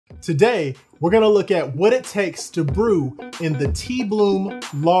Today, we're gonna look at what it takes to brew in the Teabloom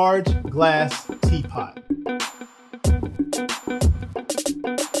Large Glass Teapot.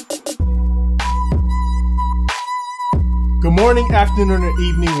 Good morning, afternoon, or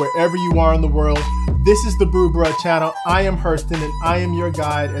evening, wherever you are in the world. This is the Brew channel. I am Hurston, and I am your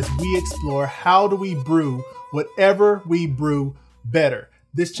guide as we explore how do we brew whatever we brew better.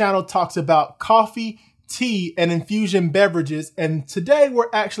 This channel talks about coffee, tea, and infusion beverages, and today we're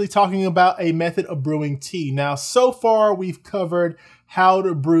actually talking about a method of brewing tea. Now, so far we've covered how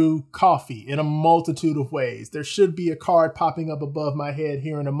to brew coffee in a multitude of ways. There should be a card popping up above my head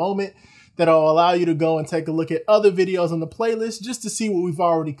here in a moment that'll allow you to go and take a look at other videos on the playlist just to see what we've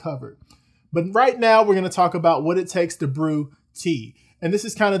already covered. But right now we're going to talk about what it takes to brew tea. And this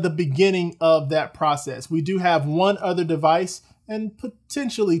is kind of the beginning of that process. We do have one other device and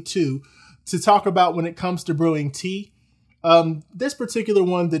potentially two to talk about when it comes to brewing tea. This particular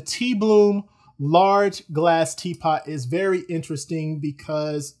one, the Teabloom Large Glass Teapot, is very interesting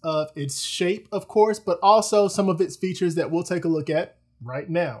because of its shape, of course, but also some of its features that we'll take a look at right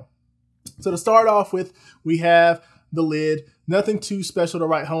now. So to start off with, we have the lid. Nothing too special to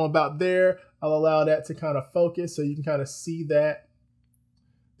write home about there. I'll allow that to kind of focus so you can kind of see that.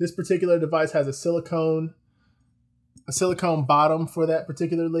 This particular device has a silicone bottom for that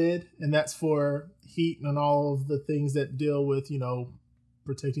particular lid, and that's for heat and all of the things that deal with, you know,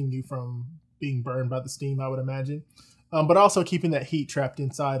 protecting you from being burned by the steam, I would imagine, but also keeping that heat trapped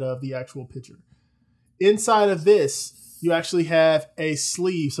inside of the actual pitcher. Inside of this, you actually have a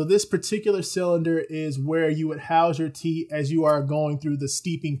sleeve. So this particular cylinder is where you would house your tea as you are going through the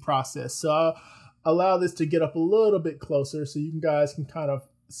steeping process. So I'll allow this to get up a little bit closer so you guys can kind of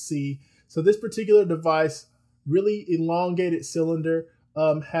see. So this particular device, really elongated cylinder,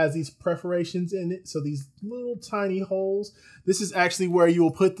 has these perforations in it. So these little tiny holes. This is actually where you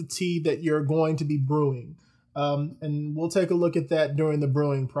will put the tea that you're going to be brewing. And we'll take a look at that during the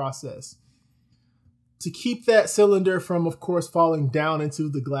brewing process. To keep that cylinder from, of course, falling down into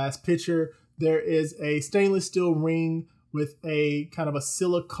the glass pitcher, there is a stainless steel ring with a kind of a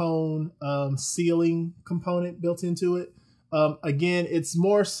silicone sealing component built into it. Again, it's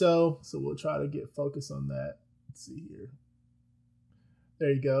more so we'll try to get focus on that. Let's see here.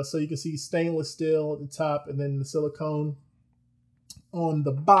 There you go. So you can see stainless steel at the top and then the silicone on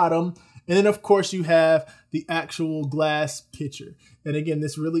the bottom. And then, of course, you have the actual glass pitcher. And again,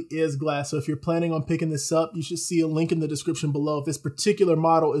 this really is glass. So if you're planning on picking this up, you should see a link in the description below if this particular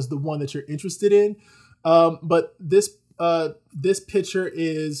model is the one that you're interested in. But this pitcher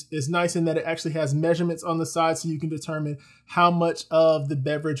is nice in that it actually has measurements on the side, so you can determine how much of the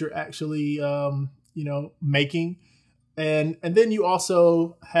beverage you're actually making. And then you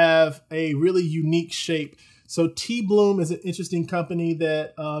also have a really unique shape. So Teabloom is an interesting company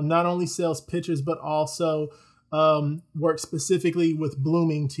that not only sells pitchers, but also works specifically with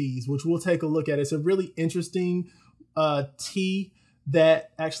blooming teas, which we'll take a look at. It's a really interesting tea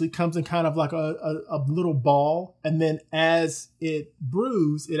that actually comes in kind of like a little ball. And then as it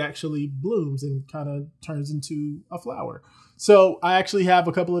brews, it actually blooms and kind of turns into a flower. So I actually have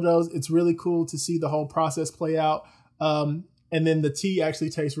a couple of those. It's really cool to see the whole process play out. And then the tea actually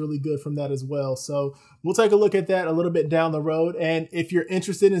tastes really good from that as well. So we'll take a look at that a little bit down the road. And if you're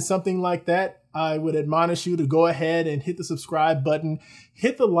interested in something like that, I would admonish you to go ahead and hit the subscribe button,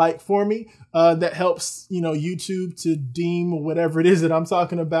 hit the like for me. That helps, YouTube to deem whatever it is that I'm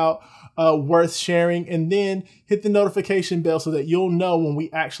talking about worth sharing. And then hit the notification bell so that you'll know when we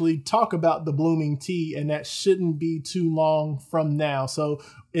actually talk about the blooming tea, and that shouldn't be too long from now. So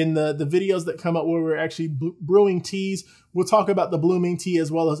in the videos that come up where we're actually brewing teas, we'll talk about the blooming tea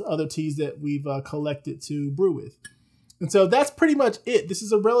as well as other teas that we've collected to brew with. And so that's pretty much it. This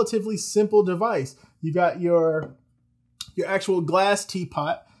is a relatively simple device. You got your actual glass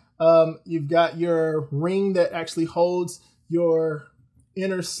teapot. You've got your ring that actually holds your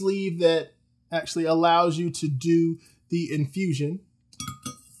inner sleeve that actually allows you to do the infusion.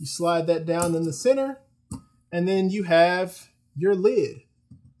 You slide that down in the center, and then you have your lid.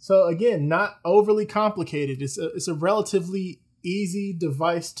 So again, not overly complicated. It's a relatively easy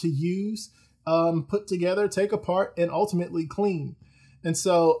device to use, put together, take apart, and ultimately clean. And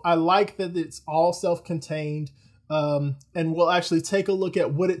so I like that it's all self-contained, and we'll actually take a look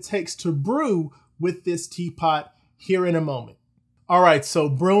at what it takes to brew with this teapot here in a moment. All right, so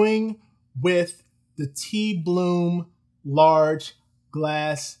brewing with the Teabloom Large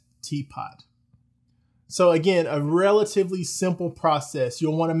Glass Teapot. So again, a relatively simple process.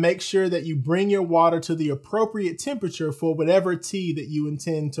 You'll want to make sure that you bring your water to the appropriate temperature for whatever tea that you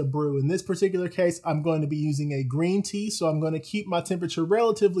intend to brew. In this particular case, I'm going to be using a green tea, so I'm going to keep my temperature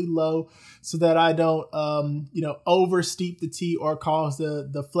relatively low so that I don't, over steep the tea or cause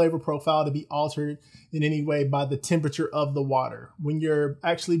the flavor profile to be altered in any way by the temperature of the water. When you're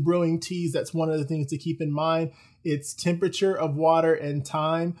actually brewing teas, that's one of the things to keep in mind. It's temperature of water and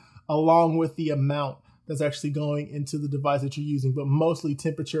time, along with the amount that's actually going into the device that you're using, but mostly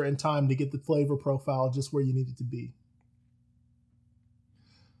temperature and time to get the flavor profile just where you need it to be.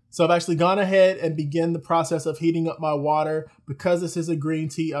 So I've actually gone ahead and begin the process of heating up my water. Because this is a green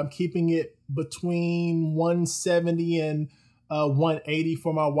tea, I'm keeping it between 170 and 180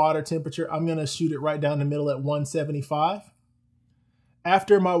 for my water temperature. I'm gonna shoot it right down the middle at 175.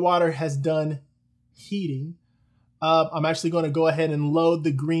 After my water has done heating, I'm actually gonna go ahead and load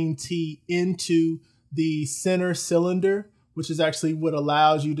the green tea into the center cylinder, which is actually what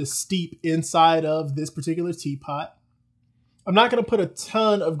allows you to steep inside of this particular teapot. I'm not going to put a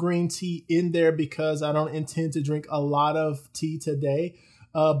ton of green tea in there because I don't intend to drink a lot of tea today,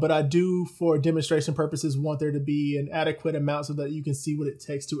 but I do, for demonstration purposes, want there to be an adequate amount so that you can see what it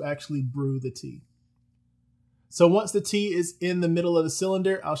takes to actually brew the tea. So once the tea is in the middle of the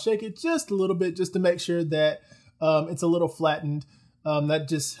cylinder, I'll shake it just a little bit just to make sure that it's a little flattened. That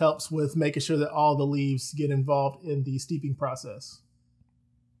just helps with making sure that all the leaves get involved in the steeping process.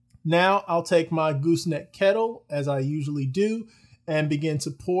 Now I'll take my gooseneck kettle, as I usually do, and begin to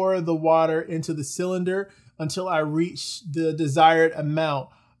pour the water into the cylinder until I reach the desired amount.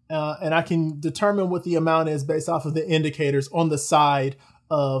 And I can determine what the amount is based off of the indicators on the side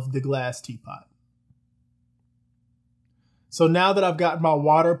of the glass teapot. So now that I've got my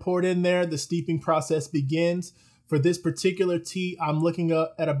water poured in there, the steeping process begins. For this particular tea, I'm looking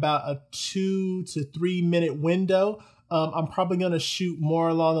at about a 2 to 3 minute window. I'm probably going to shoot more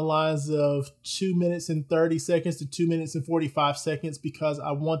along the lines of 2 minutes and 30 seconds to 2 minutes and 45 seconds because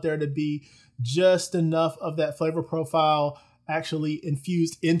I want there to be just enough of that flavor profile actually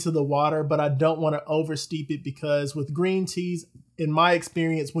infused into the water, but I don't want to over steep it because with green teas, in my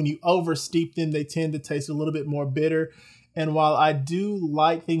experience, when you over steep them, they tend to taste a little bit more bitter. And while I do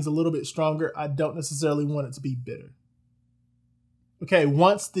like things a little bit stronger, I don't necessarily want it to be bitter. Okay,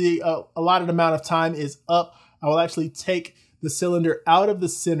 once the allotted amount of time is up, I will actually take the cylinder out of the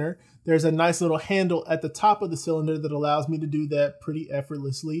center. There's a nice little handle at the top of the cylinder that allows me to do that pretty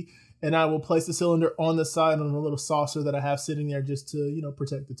effortlessly. And I will place the cylinder on the side on a little saucer that I have sitting there just to,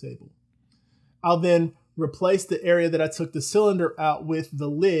 protect the table. I'll then replace the area that I took the cylinder out with the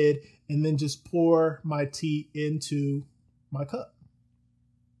lid and then just pour my tea into my cup.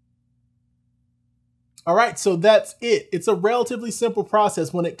 All right, so that's it. It's a relatively simple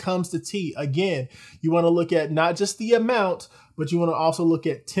process when it comes to tea. Again, you want to look at not just the amount, but you want to also look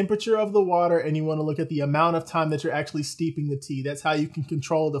at temperature of the water and you want to look at the amount of time that you're actually steeping the tea. That's how you can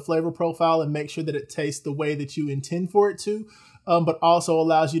control the flavor profile and make sure that it tastes the way that you intend for it to, but also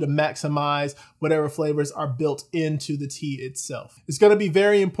allows you to maximize whatever flavors are built into the tea itself. It's going to be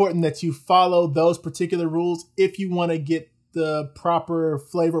very important that you follow those particular rules if you want to get the proper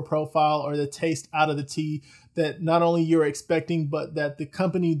flavor profile or the taste out of the tea that not only you're expecting, but that the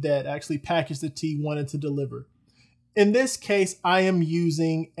company that actually packaged the tea wanted to deliver. In this case, I am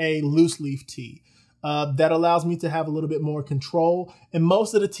using a loose leaf tea. That allows me to have a little bit more control. And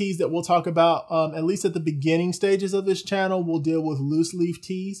most of the teas that we'll talk about, at least at the beginning stages of this channel, will deal with loose leaf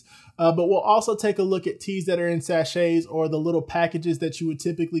teas. But we'll also take a look at teas that are in sachets or the little packages that you would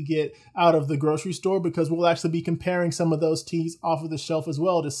typically get out of the grocery store, because we'll actually be comparing some of those teas off of the shelf as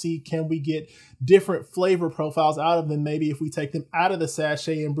well to see, can we get different flavor profiles out of them, maybe if we take them out of the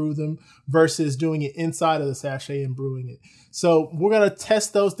sachet and brew them versus doing it inside of the sachet and brewing it. So we're going to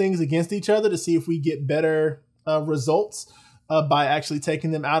test those things against each other to see if we get better results by actually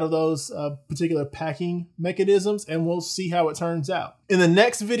taking them out of those particular packing mechanisms, and we'll see how it turns out. In the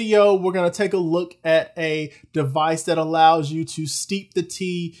next video, we're going to take a look at a device that allows you to steep the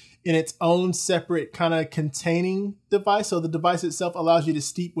tea in its own separate kind of containing device. So the device itself allows you to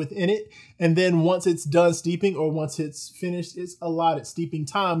steep within it. And then once it's done steeping, or once it's finished its allotted steeping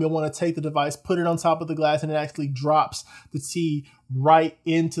time, you'll want to take the device, put it on top of the glass, and it actually drops the tea right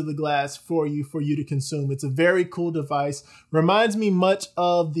into the glass for you to consume. It's a very cool device. Reminds me much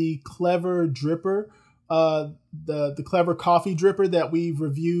of the Clever Dripper, the Clever Coffee Dripper that we've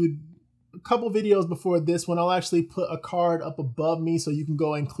reviewed a couple videos before this one. I'll actually put a card up above me so you can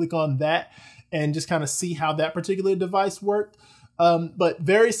go and click on that and just kind of see how that particular device worked. But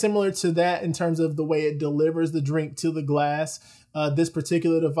very similar to that in terms of the way it delivers the drink to the glass. This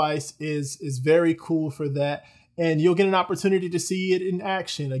particular device is very cool for that. And you'll get an opportunity to see it in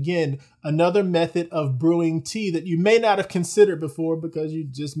action. Again, another method of brewing tea that you may not have considered before because you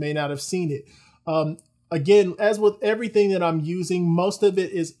just may not have seen it. Again, as with everything that I'm using, most of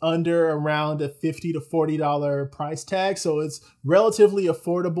it is under around a $50 to $40 price tag. So it's relatively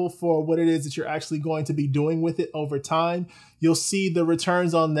affordable for what it is that you're actually going to be doing with it over time. You'll see the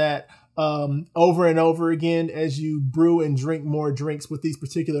returns on that over and over again as you brew and drink more drinks with these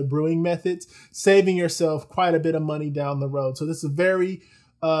particular brewing methods, saving yourself quite a bit of money down the road. So this is a very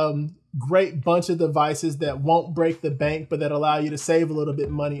great bunch of devices that won't break the bank, but that allow you to save a little bit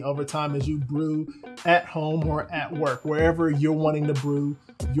of money over time as you brew at home or at work, wherever you're wanting to brew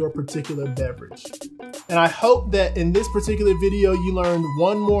your particular beverage. And I hope that in this particular video, you learned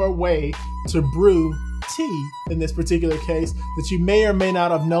one more way to brew tea in this particular case that you may or may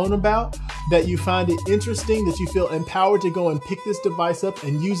not have known about, that you find it interesting, that you feel empowered to go and pick this device up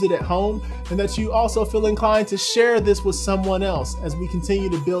and use it at home, and that you also feel inclined to share this with someone else as we continue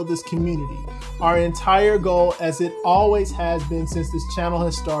to build this community. Our entire goal, as it always has been since this channel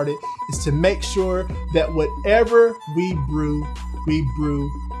has started, is to make sure that whatever we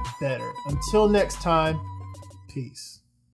brew better. Until next time, peace.